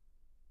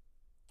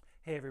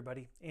Hey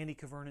everybody, Andy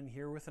Cavernan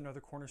here with another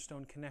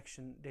Cornerstone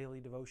Connection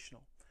daily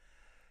devotional.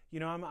 You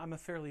know, I'm a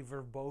fairly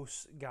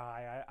verbose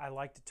guy. I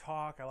like to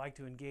talk. I like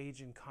to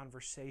engage in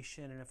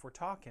conversation. And if we're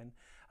talking,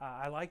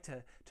 I like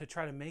to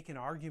try to make an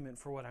argument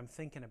for what I'm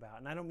thinking about.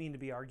 And I don't mean to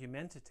be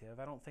argumentative.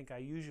 I don't think I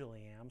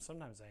usually am.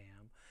 Sometimes I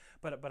am.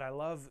 But I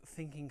love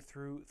thinking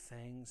through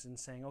things and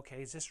saying,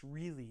 okay, is this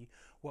really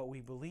what we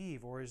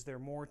believe? Or is there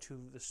more to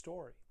the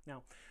story?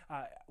 Now,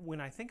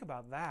 when I think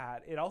about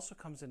that, it also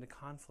comes into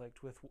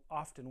conflict with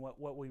often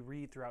what we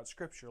read throughout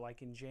Scripture,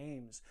 like in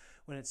James,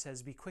 when it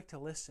says, be quick to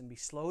listen, be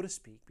slow to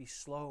speak, be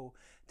slow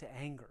to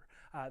anger.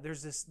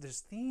 There's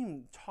this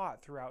theme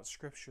taught throughout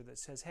Scripture that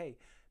says, hey,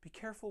 be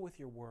careful with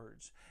your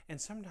words, and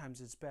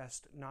sometimes it's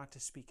best not to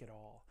speak at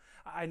all.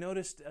 I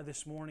noticed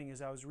this morning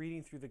as I was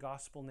reading through the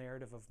gospel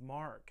narrative of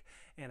Mark,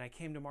 and I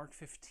came to Mark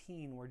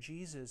 15, where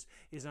Jesus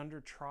is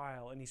under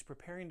trial and he's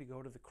preparing to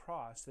go to the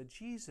cross, that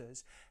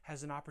Jesus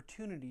has an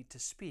opportunity to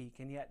speak,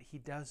 and yet he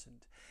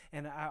doesn't.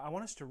 And I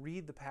want us to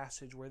read the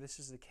passage where this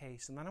is the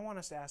case, and then I want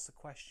us to ask the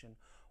question,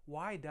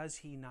 why does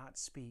he not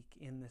speak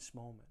in this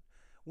moment?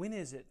 When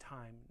is it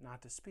time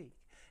not to speak?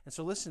 And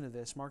so listen to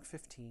this, Mark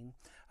 15,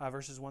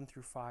 verses 1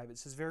 through 5. It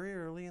says, very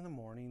early in the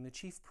morning, the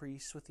chief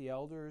priests with the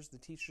elders, the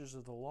teachers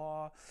of the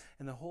law,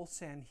 and the whole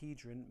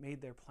Sanhedrin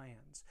made their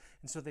plans.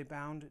 And so they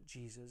bound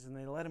Jesus, and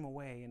they led him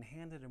away and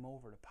handed him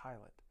over to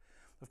Pilate.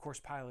 Of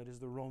course, Pilate is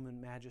the Roman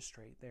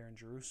magistrate there in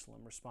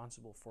Jerusalem,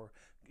 responsible for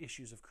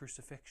issues of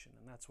crucifixion.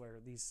 And that's where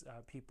these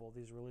people,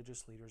 these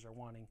religious leaders, are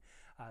wanting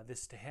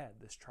this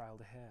trial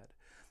to head.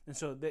 And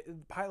so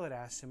Pilate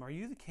asked him, are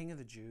you the king of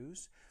the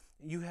Jews?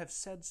 You have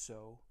said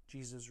so,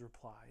 Jesus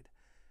replied.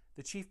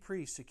 The chief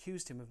priests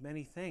accused him of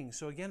many things.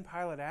 So again,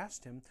 Pilate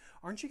asked him,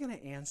 aren't you going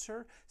to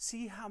answer?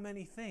 See how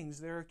many things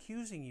they're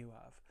accusing you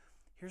of.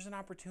 Here's an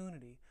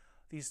opportunity.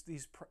 These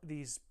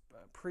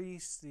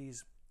priests,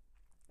 these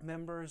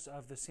members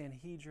of the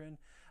Sanhedrin,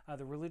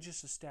 the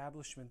religious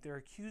establishment, they're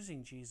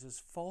accusing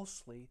Jesus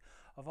falsely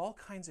of all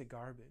kinds of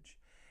garbage.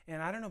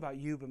 And I don't know about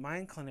you, but my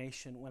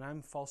inclination when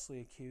I'm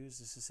falsely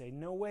accused is to say,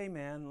 no way,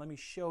 man, let me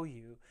show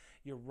you.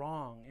 You're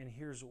wrong, and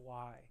here's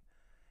why.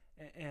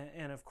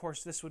 And of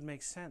course, this would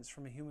make sense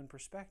from a human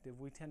perspective.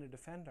 We tend to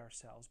defend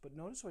ourselves. But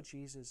notice what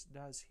Jesus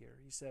does here.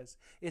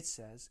 It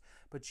says,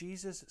 but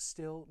Jesus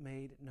still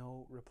made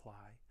no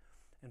reply,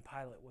 and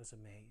Pilate was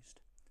amazed.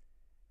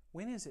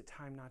 When is it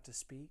time not to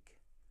speak?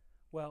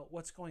 Well,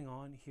 what's going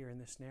on here in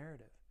this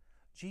narrative?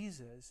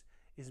 Jesus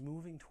is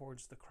moving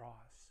towards the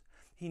cross.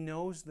 He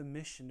knows the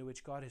mission to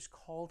which God has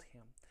called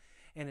him,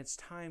 and it's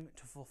time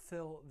to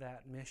fulfill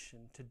that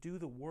mission, to do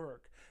the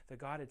work that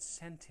God had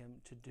sent him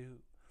to do,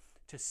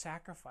 to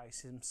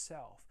sacrifice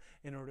himself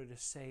in order to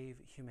save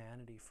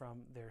humanity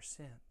from their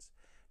sins.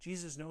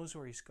 Jesus knows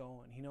where he's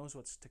going. He knows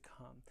what's to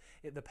come.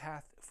 The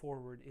path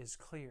forward is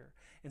clear.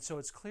 And so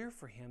it's clear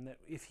for him that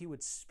if he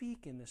would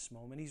speak in this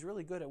moment, he's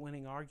really good at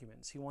winning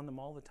arguments. He won them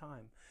all the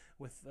time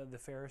with the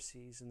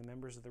Pharisees and the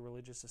members of the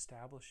religious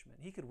establishment.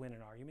 He could win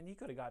an argument. He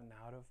could have gotten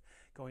out of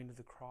going to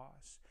the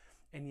cross.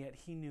 And yet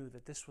he knew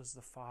that this was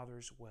the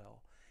Father's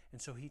will. And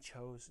so he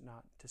chose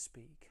not to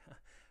speak.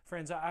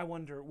 Friends, I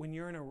wonder, when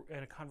you're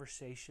in a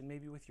conversation,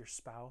 maybe with your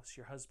spouse,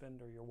 your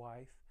husband, or your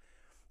wife,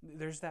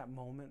 there's that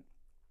moment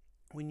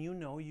when you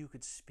know you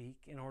could speak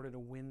in order to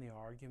win the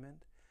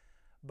argument,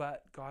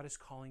 but God is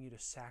calling you to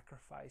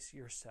sacrifice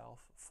yourself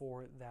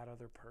for that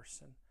other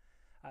person.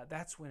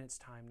 That's when it's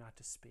time not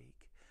to speak.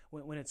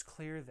 When it's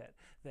clear that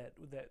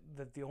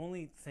the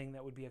only thing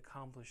that would be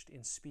accomplished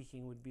in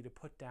speaking would be to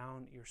put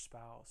down your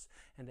spouse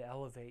and to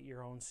elevate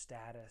your own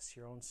status,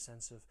 your own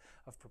sense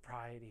of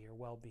propriety or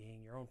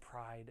well-being, your own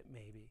pride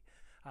maybe.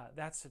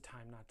 That's the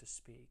time not to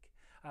speak.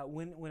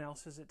 When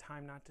else is it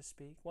time not to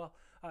speak? Well,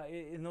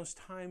 in those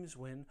times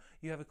when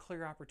you have a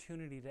clear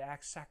opportunity to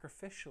act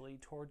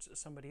sacrificially towards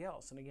somebody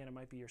else. And again, it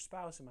might be your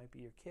spouse, it might be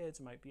your kids,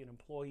 it might be an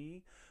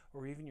employee,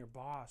 or even your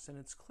boss. And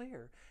it's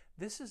clear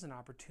this is an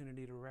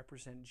opportunity to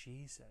represent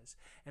Jesus.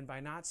 And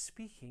by not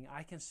speaking,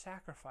 I can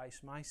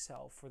sacrifice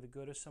myself for the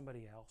good of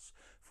somebody else,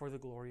 for the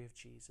glory of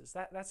Jesus.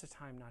 That's a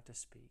time not to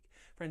speak.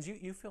 Friends,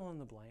 you fill in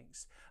the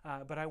blanks.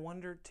 But I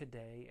wonder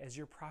today, as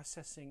you're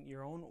processing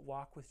your own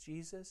walk with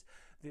Jesus,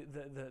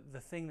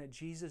 the thing that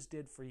Jesus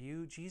did for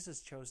you,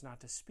 Jesus chose not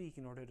to speak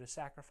in order to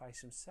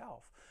sacrifice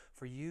himself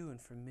for you and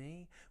for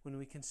me. When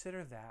we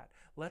consider that,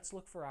 let's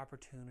look for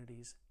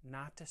opportunities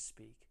not to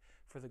speak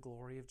for the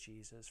glory of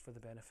Jesus, for the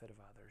benefit of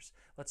others.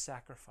 Let's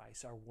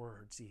sacrifice our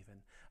words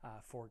even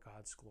for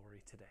God's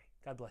glory today.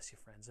 God bless you,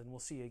 friends, and we'll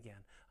see you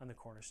again on the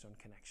Cornerstone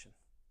Connection.